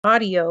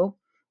audio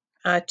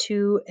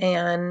to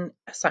an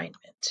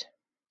assignment.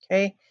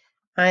 Okay,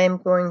 I'm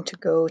going to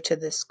go to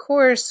this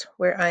course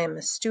where I am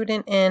a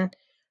student in.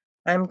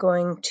 I'm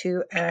going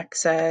to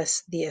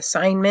access the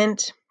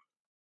assignment.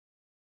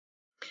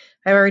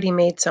 I've already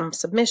made some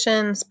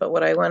submissions, but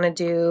what I want to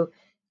do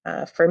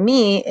for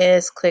me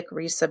is click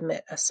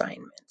Resubmit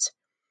Assignment.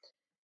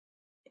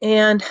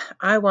 And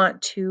I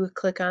want to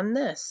click on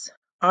this,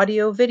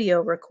 Audio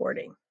Video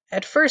Recording.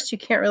 At first, you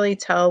can't really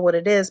tell what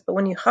it is, but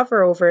when you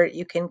hover over it,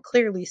 you can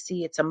clearly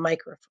see it's a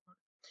microphone.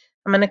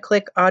 I'm going to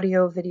click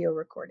Audio Video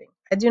Recording.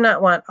 I do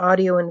not want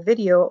audio and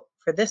video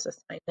for this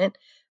assignment.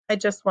 I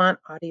just want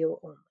audio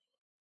only.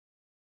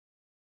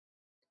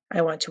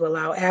 I want to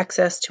allow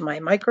access to my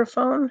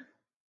microphone.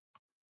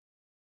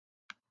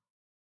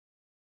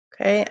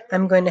 Okay,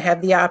 I'm going to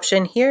have the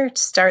option here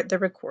to start the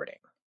recording.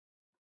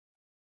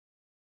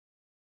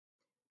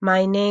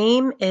 My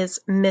name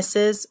is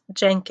Mrs.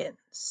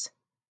 Jenkins.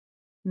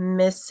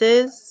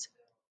 Mrs.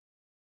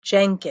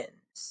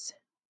 Jenkins.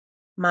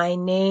 My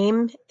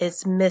name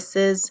is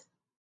Mrs.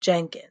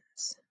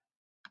 Jenkins.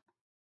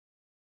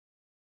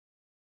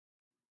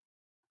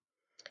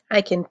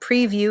 I can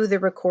preview the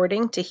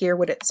recording to hear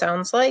what it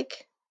sounds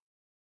like.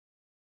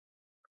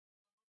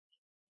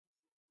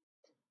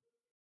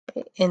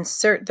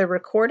 Insert the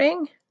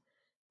recording,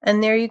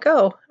 and there you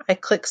go. I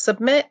click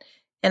submit,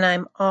 and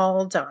I'm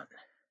all done.